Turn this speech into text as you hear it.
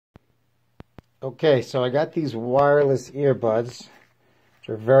Okay, so I got these wireless earbuds, which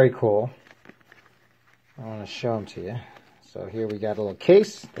are very cool. I want to show them to you. So here we got a little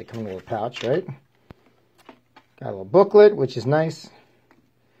case. They come in a little pouch, right? Got a little booklet, which is nice.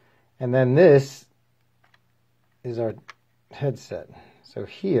 And then this is our headset. So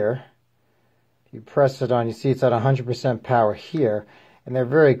here, if you press it on, you see it's at 100% power here. And they're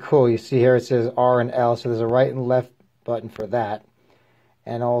very cool. You see here it says R and L, so there's a right and left button for that.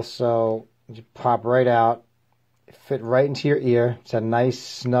 And also, you pop right out, fit right into your ear. It's a nice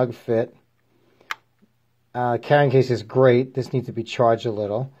snug fit. Carrying case is great. This needs to be charged a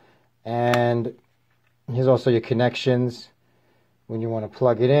little. And here's also your connections. When you want to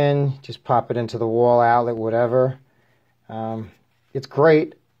plug it in, just pop it into the wall outlet, whatever. It's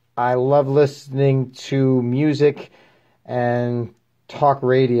great. I love listening to music and talk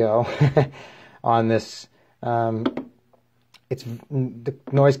radio on this. The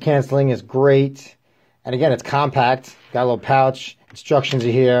noise canceling is great, and again, it's compact. Got a little pouch. Instructions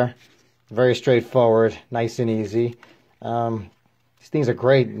are here. Very straightforward, nice and easy. These things are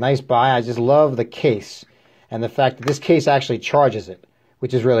great. Nice buy. I just love the case and the fact that this case actually charges it,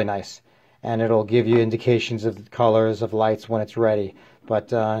 which is really nice. And it'll give you indications of the colors of lights when it's ready.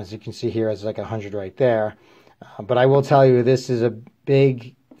 But as you can see here, it's like 100 right there. But I will tell you, this is a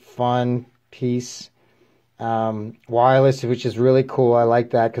big, fun piece. Wireless, which is really cool. I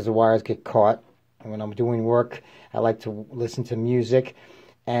like that because the wires get caught. And when I'm doing work, I like to listen to music.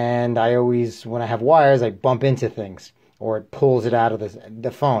 And I always, when I have wires, I bump into things. Or it pulls it out of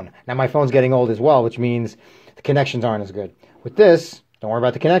the phone. Now my phone's getting old as well, which means the connections aren't as good. With this, don't worry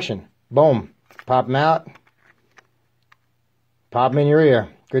about the connection. Boom. Pop them out. Pop them in your ear.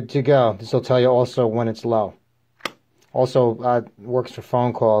 Good to go. This will tell you also when it's low. Also works for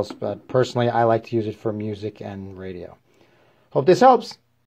phone calls, but personally I like to use it for music and radio. Hope this helps.